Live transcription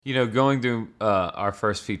Going through our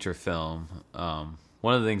first feature film,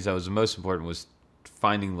 one of the things that was the most important was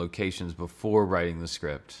finding locations before writing the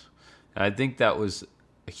script. And I think that was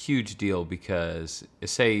a huge deal because,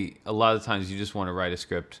 say, a lot of times you just want to write a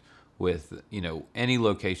script with, any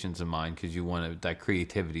locations in mind because you want that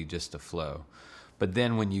creativity just to flow. But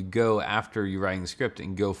then when you go after you're writing the script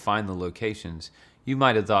and go find the locations, you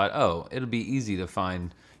might have thought, oh, it'll be easy to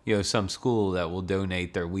find, some school that will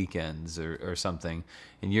donate their weekends or something.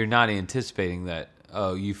 And you're not anticipating that,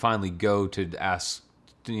 oh, you finally go to ask,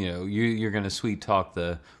 you're going to sweet talk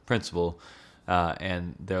the principal.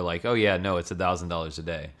 And they're like, oh, yeah, no, it's $1,000 a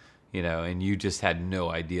day, and you just had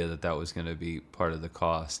no idea that was going to be part of the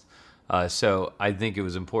cost. So I think it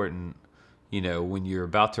was important, when you're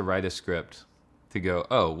about to write a script to go,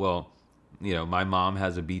 oh, well, my mom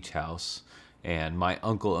has a beach house and my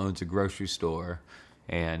uncle owns a grocery store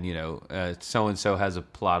and, so-and-so has a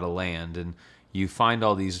plot of land, and you find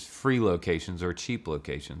all these free locations or cheap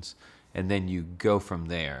locations, and then you go from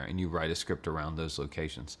there and you write a script around those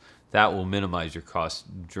locations. That will minimize your costs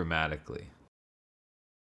dramatically.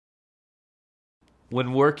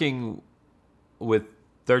 When working with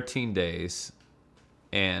 13 days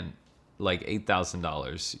and like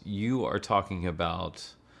 $8,000, you are talking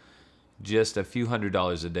about just a few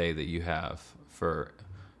 $100s a day that you have for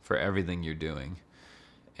everything you're doing.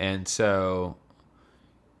 And so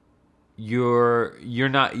you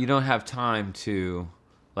don't have time to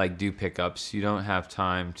like do pickups. You don't have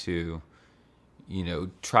time to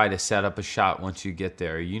try to set up a shot once you get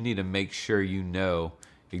there. You need to make sure you know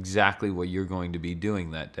exactly what you're going to be doing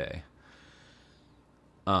that day.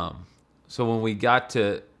 So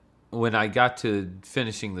when I got to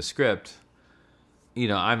finishing the script,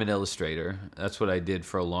 I'm an illustrator. That's what I did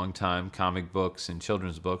for a long time, comic books and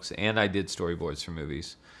children's books, and I did storyboards for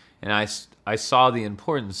movies. And I saw the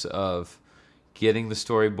importance of getting the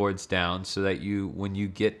storyboards down so that when you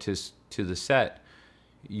get to the set,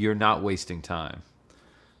 you're not wasting time.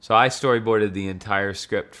 So I storyboarded the entire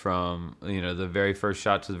script from, the very first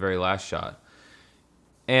shot to the very last shot.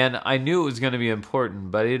 And I knew it was going to be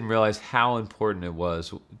important, but I didn't realize how important it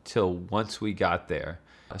was till once we got there.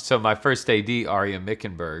 So my first AD, Aria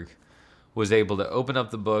Mickenberg, was able to open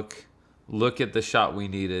up the book, look at the shot we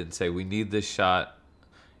needed, and say, we need this shot.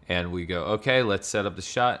 And we go, okay, let's set up the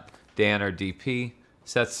shot. Dan, our DP,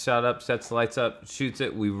 sets the shot up, sets the lights up, shoots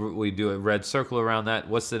it. We do a red circle around that.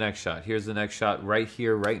 What's the next shot? Here's the next shot right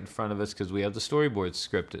here, right in front of us, because we have the storyboard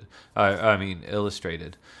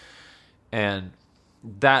illustrated. And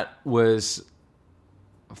that was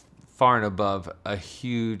far and above a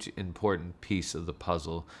huge, important piece of the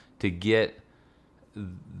puzzle to get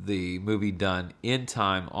the movie done in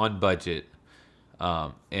time, on budget,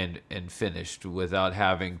 and finished without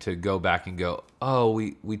having to go back and go, oh,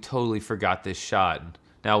 we totally forgot this shot. And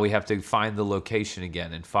now we have to find the location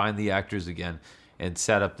again and find the actors again and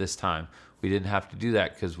set up this time. We didn't have to do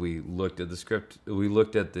that because we looked at the script, we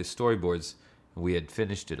looked at the storyboards, and we had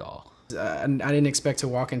finished it all. I didn't expect to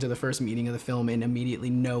walk into the first meeting of the film and immediately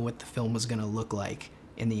know what the film was going to look like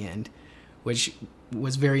in the end, which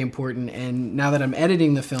was very important. And now that I'm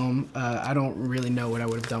editing the film, I don't really know what I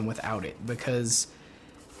would have done without it, because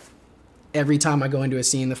every time I go into a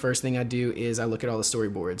scene, the first thing I do is I look at all the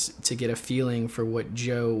storyboards to get a feeling for what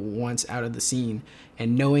Joe wants out of the scene.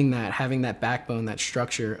 And knowing that, having that backbone, that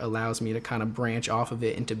structure, allows me to kind of branch off of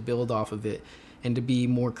it and to build off of it and to be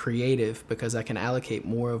more creative, because I can allocate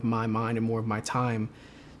more of my mind and more of my time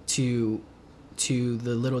to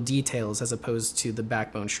the little details as opposed to the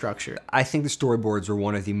backbone structure. I think the storyboards are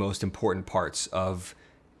one of the most important parts of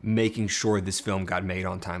making sure this film got made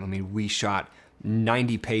on time. I mean, we shot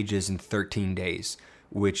 90 pages in 13 days,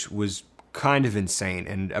 which was kind of insane.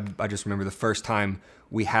 And I just remember the first time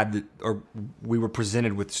we were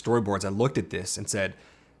presented with storyboards, I looked at this and said,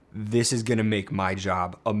 this is going to make my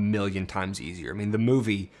job 1,000,000 times easier. I mean, the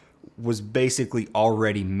movie was basically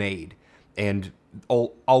already made, and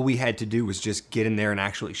all we had to do was just get in there and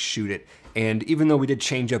actually shoot it. And even though we did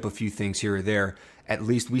change up a few things here or there, at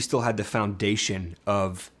least we still had the foundation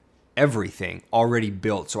of everything already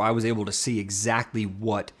built. So I was able to see exactly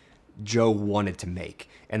what Joe wanted to make,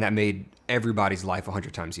 and that made everybody's life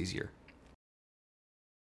 100 times easier.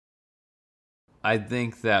 I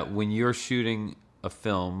think that when you're shooting a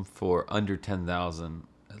film for under 10,000,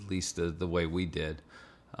 at least the way we did,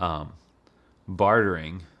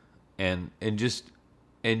 bartering and just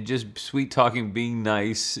sweet talking, being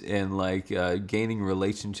nice, and like gaining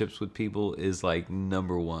relationships with people is like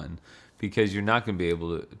number one, because you're not going to be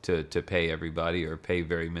able to pay everybody or pay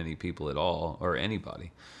very many people at all, or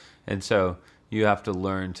anybody. And so you have to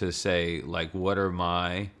learn to say, like, what are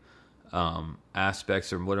my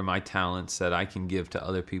aspects or what are my talents that I can give to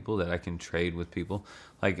other people, that I can trade with people.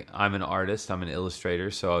 Like, I'm an artist, I'm an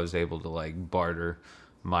illustrator, so I was able to like barter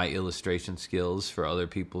my illustration skills for other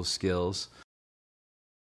people's skills.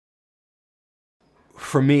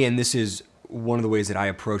 For me, and this is one of the ways that I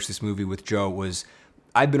approached this movie with Joe, was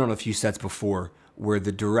I've been on a few sets before where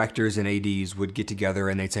the directors and ADs would get together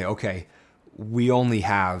and they'd say, okay, we only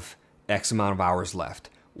have X amount of hours left.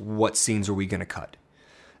 What scenes are we going to cut?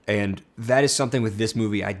 And that is something with this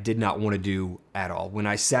movie I did not want to do at all. When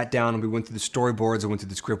I sat down and we went through the storyboards, I went through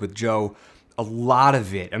the script with Joe, a lot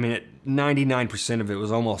of it, I mean, 99% of it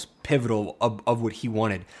was almost pivotal of what he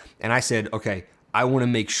wanted. And I said, okay, I want to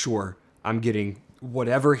make sure I'm getting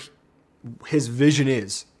whatever his vision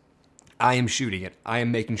is. I am shooting it. I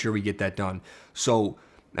am making sure we get that done. So,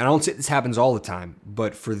 and I don't say this happens all the time,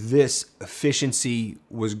 but for this, efficiency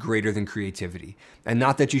was greater than creativity. And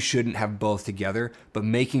not that you shouldn't have both together, but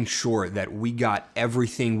making sure that we got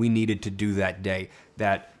everything we needed to do that day.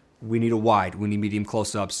 That we need a wide, we need medium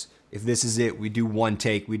close-ups. If this is it, we do one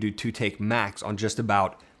take, we do two take max on just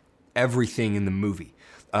about everything in the movie.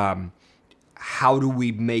 How do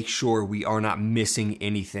we make sure we are not missing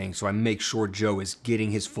anything? So I make sure Joe is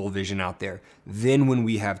getting his full vision out there. Then when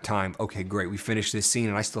we have time, okay, great, we finished this scene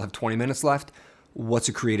and I still have 20 minutes left. What's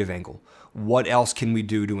a creative angle? What else can we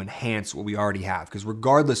do to enhance what we already have? Because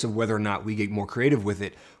regardless of whether or not we get more creative with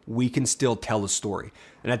it, we can still tell a story.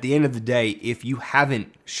 And at the end of the day, if you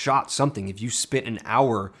haven't shot something, if you spent an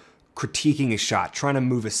hour critiquing a shot, trying to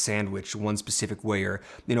move a sandwich one specific way, or,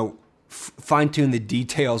 you know, fine-tune the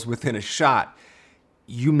details within a shot,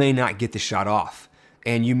 you may not get the shot off.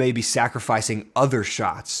 And you may be sacrificing other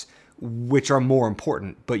shots, which are more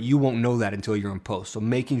important, but you won't know that until you're in post. So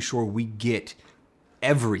making sure we get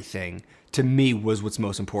everything, to me, was what's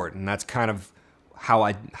most important. And that's kind of how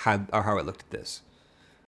I looked at this.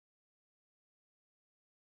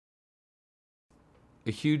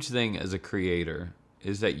 A huge thing as a creator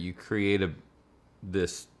is that you create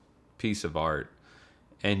this piece of art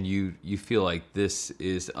and you feel like this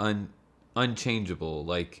is unchangeable,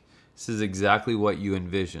 like this is exactly what you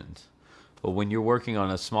envisioned. But when you're working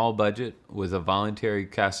on a small budget with a voluntary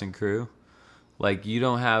cast and crew, like, you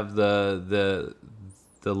don't have the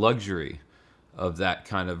luxury of that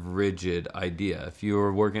kind of rigid idea. If you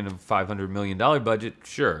were working a $500 million budget,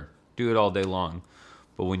 sure, do it all day long.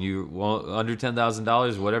 But when you under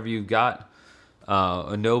 $10,000, whatever you've got,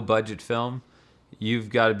 a no budget film, you've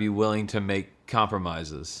got to be willing to make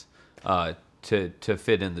compromises to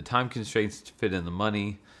fit in the time constraints, to fit in the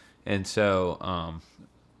money. And so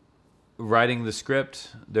writing the script,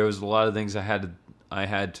 there was a lot of things I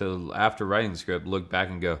had to after writing the script, look back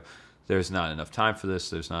and go, there's not enough time for this,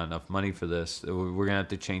 there's not enough money for this, we're going to have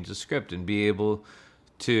to change the script, and be able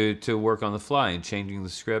to work on the fly and changing the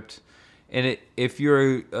script. And if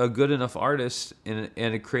you're a good enough artist and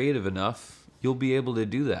a creative enough, you'll be able to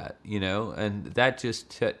do that, you know, and that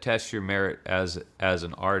just tests your merit as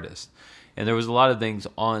an artist. And there was a lot of things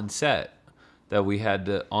on set that we had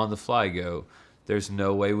to, on the fly, go, there's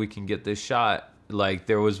no way we can get this shot. Like,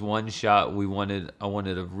 there was one shot I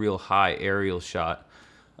wanted a real high aerial shot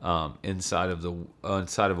inside of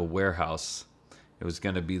a warehouse. It was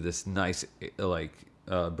going to be this nice,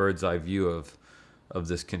 bird's eye view of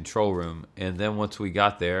this control room. And then once we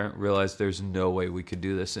got there, realized there's no way we could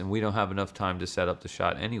do this, and we don't have enough time to set up the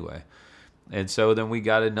shot anyway. And so then we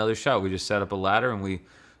got another shot. We just set up a ladder and we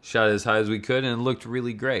shot it as high as we could, and it looked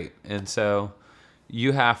really great. And so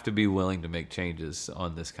you have to be willing to make changes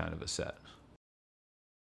on this kind of a set.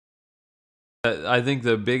 I think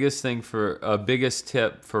the biggest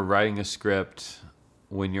tip for writing a script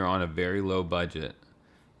when you're on a very low budget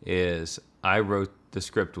is I wrote the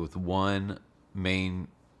script with one main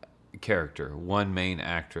character, one main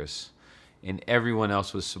actress, and everyone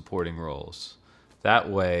else was supporting roles. That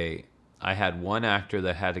way, I had one actor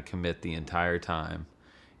that had to commit the entire time,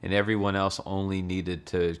 and everyone else only needed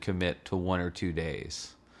to commit to 1 or 2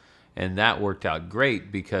 days. And that worked out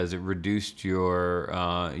great because it reduced your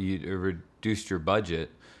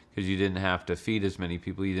budget, because you didn't have to feed as many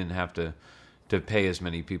people, you didn't have to pay as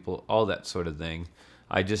many people, all that sort of thing.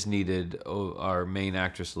 I just needed our main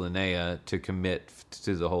actress, Linnea, to commit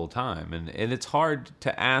to the whole time. And it's hard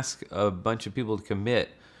to ask a bunch of people to commit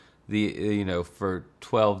for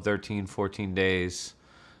 12, 13, 14 days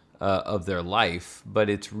of their life, but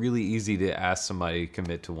it's really easy to ask somebody to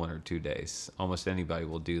commit to 1 or 2 days. Almost anybody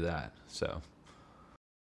will do that. So,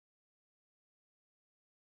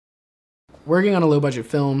 working on a low-budget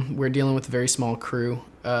film, we're dealing with a very small crew,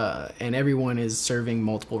 and everyone is serving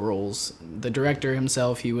multiple roles. The director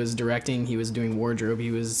himself, he was directing, he was doing wardrobe,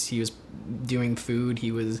 he was doing food,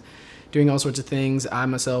 he was doing all sorts of things. I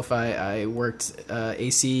myself, I worked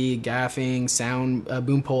AC, gaffing, sound,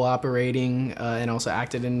 boom pole operating, and also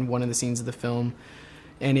acted in one of the scenes of the film.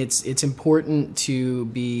 And it's important to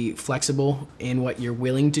be flexible in what you're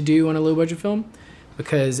willing to do on a low budget film,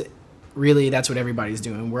 because really that's what everybody's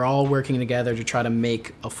doing. We're all working together to try to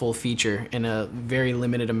make a full feature in a very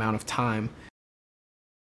limited amount of time.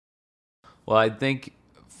 Well, I think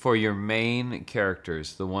for your main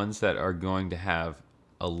characters, the ones that are going to have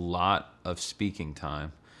a lot of speaking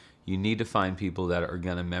time, you need to find people that are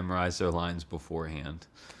going to memorize their lines beforehand.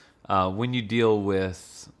 When you deal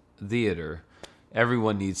with theater,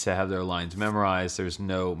 everyone needs to have their lines memorized. There's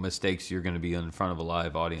no mistakes. You're going to be in front of a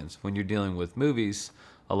live audience. When you're dealing with movies,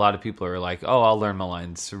 a lot of people are like, oh, I'll learn my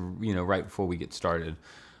lines, right before we get started.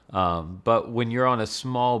 But when you're on a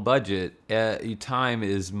small budget, time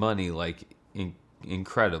is money,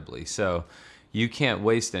 incredibly. So you can't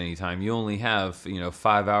waste any time. You only have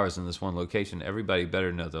 5 hours in this one location. Everybody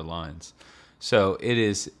better know their lines. So it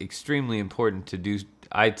is extremely important to do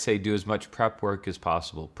as much prep work as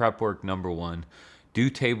possible. Prep work number one. Do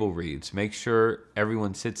table reads. Make sure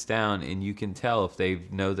everyone sits down and you can tell if they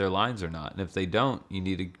know their lines or not. And if they don't, you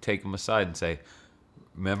need to take them aside and say,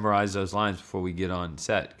 memorize those lines before we get on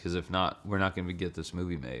set, because if not, we're not going to get this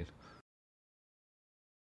movie made.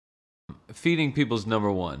 Feeding people's number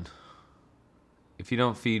one. If you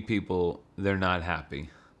don't feed people, they're not happy.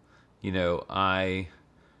 I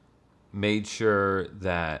made sure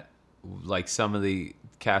that some of the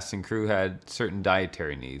cast and crew had certain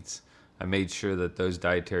dietary needs. I made sure that those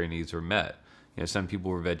dietary needs were met. Some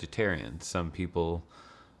people were vegetarian. Some people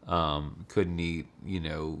couldn't eat,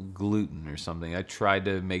 gluten or something. I tried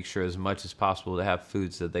to make sure as much as possible to have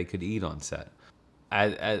foods that they could eat on set.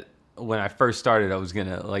 When I first started, I was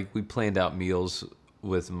we planned out meals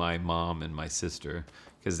with my mom and my sister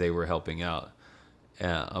because they were helping out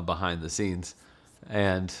behind the scenes.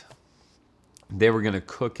 And they were going to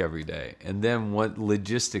cook every day. And then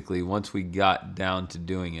logistically, once we got down to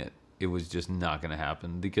doing it, it was just not going to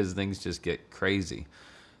happen because things just get crazy.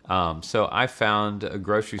 So I found a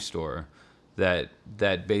grocery store that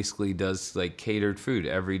basically does catered food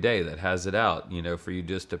every day, that has it out, for you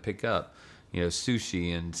just to pick up,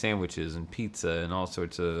 sushi and sandwiches and pizza and all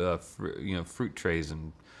sorts of, fruit trays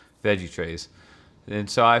and veggie trays. And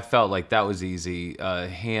so I felt like that was easy.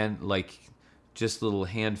 Just little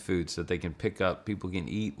hand foods that they can pick up, people can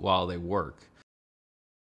eat while they work.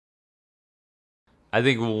 I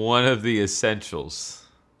think one of the essentials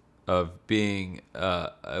of being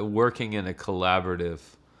working in a collaborative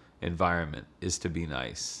environment is to be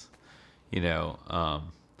nice.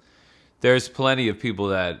 There's plenty of people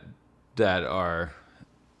that are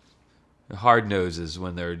hard noses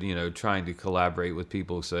when they're trying to collaborate with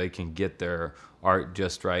people so they can get their art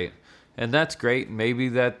just right, and that's great. Maybe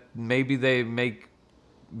they make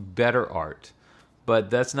better art, but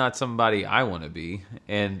that's not somebody I want to be.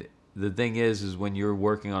 And the thing is when you're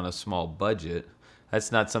working on a small budget,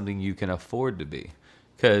 that's not something you can afford to be,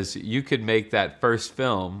 because you could make that first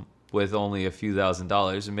film with only a few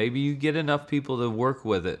 $1,000s, and maybe you get enough people to work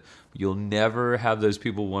with it. You'll never have those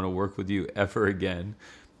people want to work with you ever again,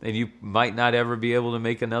 and you might not ever be able to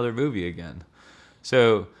make another movie again.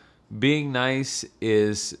 So being nice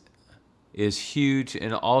is huge,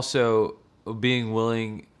 and also being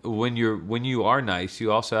willing, when you are nice,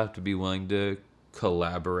 you also have to be willing to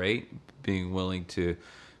collaborate, being willing to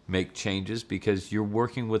make changes, because you're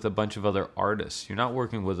working with a bunch of other artists. You're not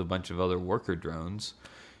working with a bunch of other worker drones.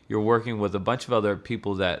 You're working with a bunch of other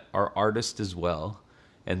people that are artists as well,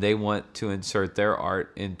 and they want to insert their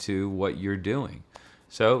art into what you're doing.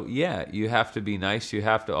 So yeah, you have to be nice. You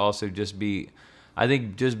have to also just being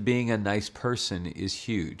a nice person is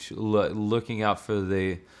huge. Looking out for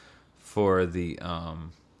the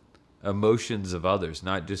emotions of others,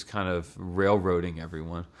 not just kind of railroading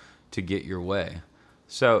everyone to get your way.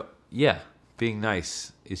 So yeah, being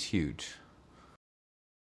nice is huge.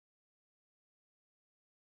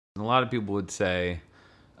 And a lot of people would say,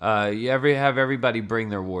 you ever have everybody bring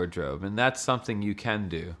their wardrobe, and that's something you can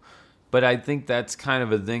do. But I think that's kind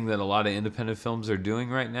of a thing that a lot of independent films are doing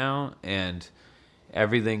right now, and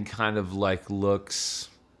everything kind of looks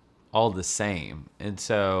all the same. And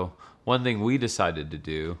so one thing we decided to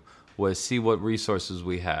do was see what resources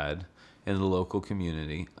we had in the local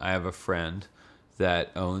community. I have a friend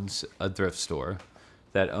that owns a thrift store,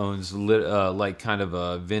 that owns kind of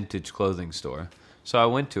a vintage clothing store. So I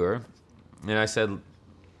went to her and I said,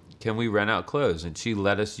 can we rent out clothes? And she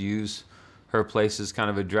let us use her place as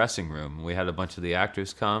kind of a dressing room. We had a bunch of the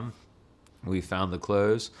actors come. We found the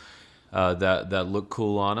clothes that looked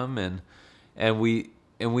cool on them, and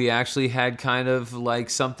and we actually had kind of like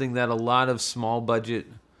something that a lot of small budget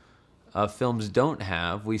films don't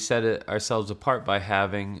have. We set it ourselves apart by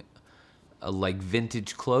having like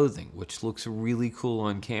vintage clothing, which looks really cool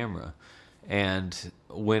on camera. And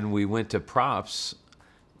when we went to props,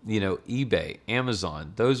 eBay,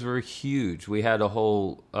 Amazon, those were huge. We had a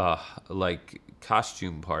whole like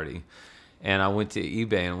costume party. And I went to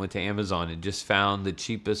eBay and went to Amazon and just found the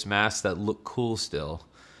cheapest masks that looked cool still.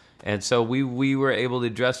 And so we were able to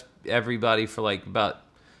dress everybody for like about,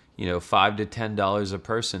 $5 to $10 a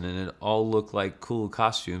person, and it all looked like cool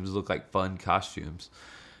costumes, looked like fun costumes.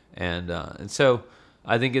 And so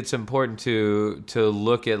I think it's important to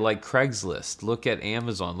look at like Craigslist, look at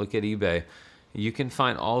Amazon, look at eBay. You can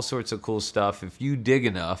find all sorts of cool stuff if you dig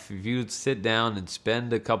enough. If you sit down and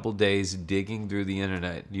spend a couple days digging through the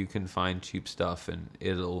internet, you can find cheap stuff, and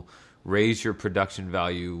it'll raise your production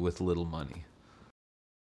value with little money.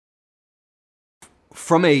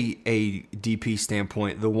 From a DP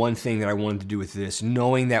standpoint, the one thing that I wanted to do with this,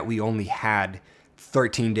 knowing that we only had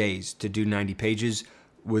 13 days to do 90 pages,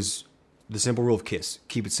 was the simple rule of KISS.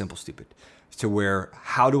 Keep it simple, stupid. To where,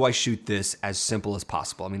 how do I shoot this as simple as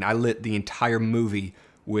possible? I mean, I lit the entire movie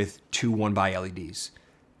with 2 1x LEDs,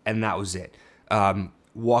 and that was it.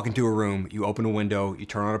 Walk into a room, you open a window, you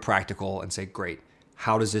turn on a practical, and say, great,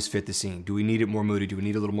 how does this fit the scene? Do we need it more moody? Do we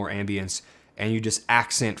need a little more ambience? And you just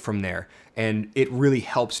accent from there. And it really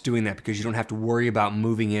helps doing that because you don't have to worry about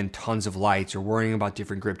moving in tons of lights or worrying about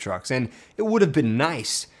different grip trucks. And it would have been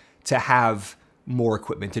nice to have more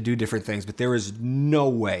equipment to do different things, but there is no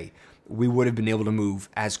way we would have been able to move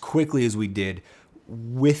as quickly as we did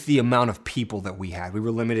with the amount of people that we had. We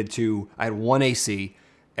were limited to, I had 1 AC,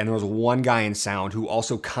 and there was 1 guy in sound who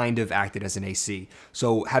also kind of acted as an AC.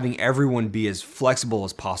 So having everyone be as flexible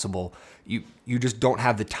as possible, you just don't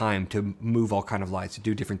have the time to move all kind of lights, to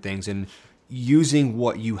do different things. And using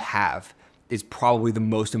what you have is probably the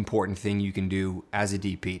most important thing you can do as a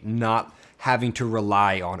DP. Not having to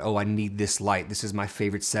rely on, I need this light. This is my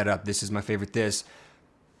favorite setup. This is my favorite this.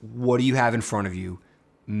 What do you have in front of you?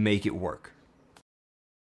 Make it work.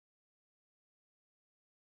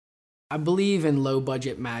 I believe in low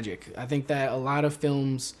budget magic. I think that a lot of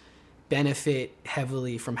films benefit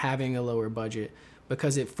heavily from having a lower budget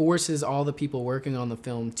because it forces all the people working on the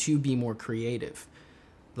film to be more creative.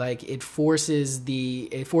 Like it forces the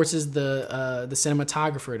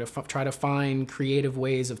cinematographer to try to find creative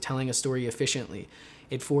ways of telling a story efficiently.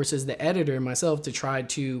 It forces the editor, myself, to try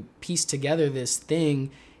to piece together this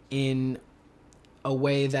thing in a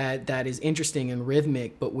way that is interesting and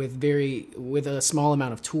rhythmic, but with a small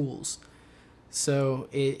amount of tools. So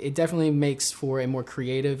it definitely makes for a more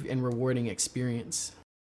creative and rewarding experience.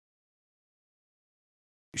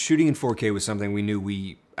 Shooting in 4K was something we knew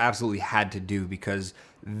we absolutely had to do because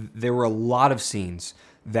there were a lot of scenes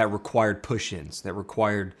that required push-ins, that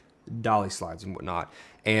required dolly slides and whatnot,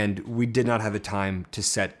 and we did not have the time to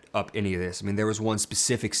set up any of this. I mean, there was one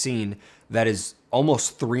specific scene that is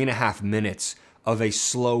almost 3.5 minutes of a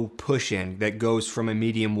slow push-in that goes from a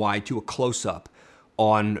medium wide to a close-up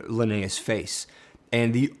on Linnea's face.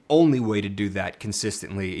 And the only way to do that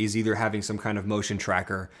consistently is either having some kind of motion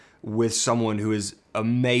tracker with someone who is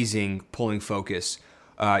amazing pulling focus,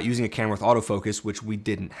 using a camera with autofocus, which we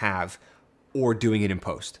didn't have, or doing it in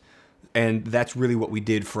post. And that's really what we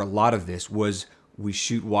did for a lot of this, was we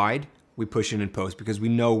shoot wide, we push in post, because we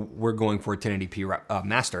know we're going for a 1080p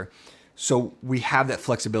master. So we have that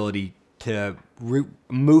flexibility to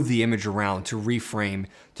move the image around, to reframe,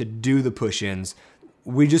 to do the push-ins.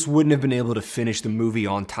 We just wouldn't have been able to finish the movie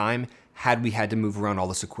on time had we had to move around all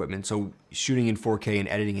this equipment. So shooting in 4K and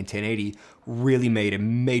editing in 1080 really made a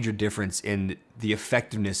major difference in the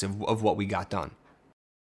effectiveness of what we got done.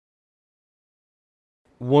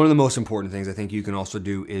 One of the most important things I think you can also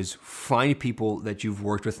do is find people that you've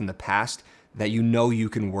worked with in the past that you know you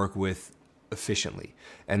can work with efficiently.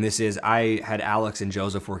 And this is, I had Alex and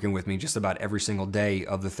Joseph working with me just about every single day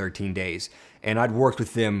of the 13 days. And I'd worked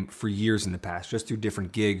with them for years in the past, just through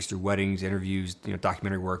different gigs, through weddings, interviews,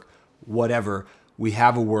 documentary work, whatever. We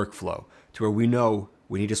have a workflow to where we know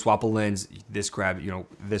we need to swap a lens. This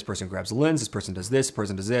person grabs a lens, this person does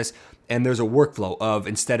this. And there's a workflow of,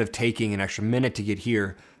 instead of taking an extra minute to get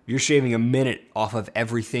here, you're shaving a minute off of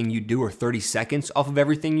everything you do, or 30 seconds off of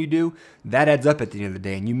everything you do. That adds up at the end of the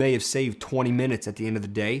day. And you may have saved 20 minutes at the end of the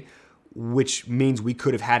day, which means we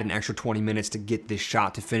could have had an extra 20 minutes to get this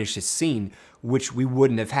shot, to finish this scene, which we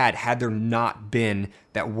wouldn't have had there not been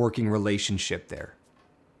that working relationship there.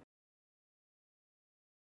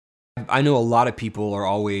 I know a lot of people are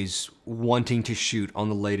always wanting to shoot on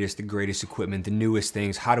the latest, the greatest equipment, the newest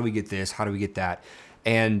things. How do we get this? How do we get that?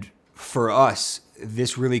 And for us,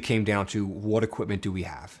 this really came down to what equipment do we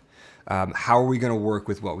have? How are we going to work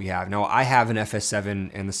with what we have? Now, I have an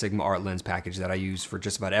FS7 and the Sigma Art lens package that I use for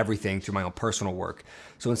just about everything through my own personal work.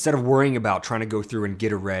 So instead of worrying about trying to go through and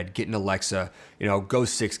get a Red, get an Alexa, go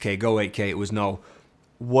 6K, go 8K, it was no,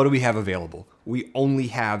 what do we have available? We only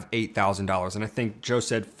have $8,000. And I think Joe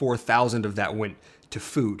said 4,000 of that went to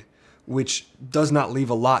food, which does not leave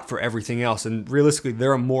a lot for everything else. And realistically,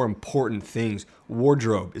 there are more important things.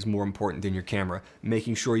 Wardrobe is more important than your camera.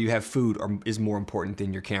 Making sure you have food is more important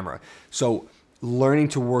than your camera. So learning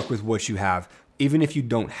to work with what you have, even if you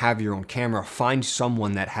don't have your own camera, find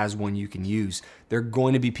someone that has one you can use. There are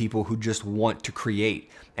going to be people who just want to create.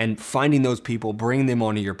 And finding those people, bringing them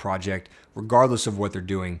onto your project, regardless of what they're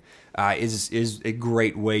doing, is a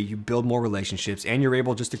great way. You build more relationships, and you're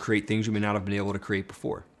able just to create things you may not have been able to create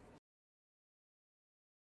before.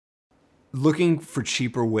 Looking for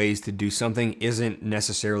cheaper ways to do something isn't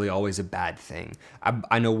necessarily always a bad thing.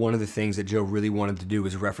 I know one of the things that Joe really wanted to do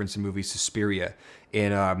was reference the movie Suspiria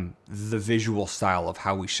in the visual style of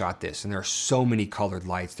how we shot this. And there are so many colored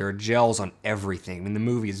lights. There are gels on everything. I mean, the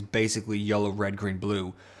movie is basically yellow, red, green,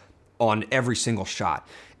 blue on every single shot.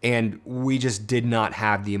 And we just did not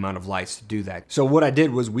have the amount of lights to do that. So what I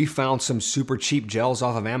did was we found some super cheap gels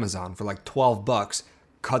off of Amazon for like $12,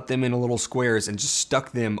 cut them into little squares, and just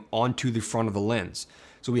stuck them onto the front of the lens.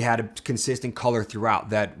 So we had a consistent color throughout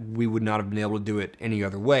that we would not have been able to do it any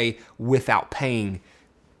other way without paying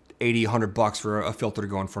 $80, $100 for a filter to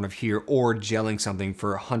go in front of here, or gelling something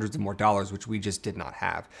for hundreds of more dollars, which we just did not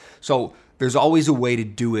have. So there's always a way to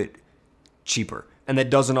do it cheaper. And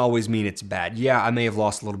that doesn't always mean it's bad. Yeah, I may have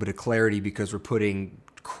lost a little bit of clarity because we're putting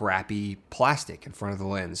crappy plastic in front of the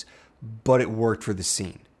lens, but it worked for the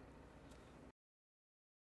scene.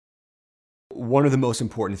 One of the most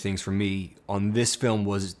important things for me on this film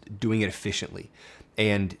was doing it efficiently.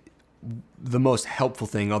 And the most helpful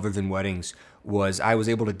thing, other than weddings, was I was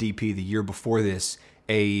able to DP the year before this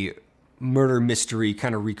a murder mystery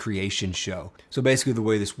kind of recreation show. So basically the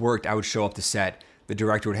way this worked, I would show up to set, the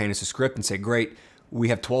director would hand us a script and say, great, we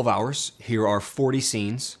have 12 hours, here are 40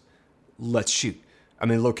 scenes, let's shoot. I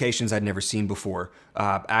mean, locations I'd never seen before,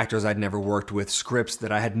 actors I'd never worked with, scripts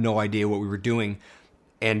that I had no idea what we were doing.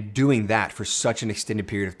 And doing that for such an extended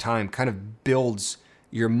period of time kind of builds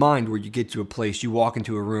your mind, where you get to a place, you walk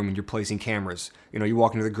into a room and you're placing cameras. You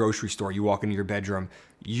walk into the grocery store, you walk into your bedroom,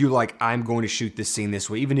 you like, I'm going to shoot this scene this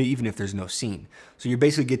way, even if there's no scene. So you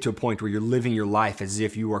basically get to a point where you're living your life as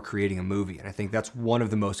if you are creating a movie. And I think that's one of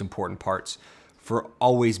the most important parts for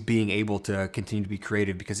always being able to continue to be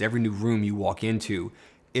creative, because every new room you walk into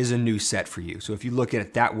is a new set for you. So if you look at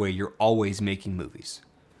it that way, you're always making movies.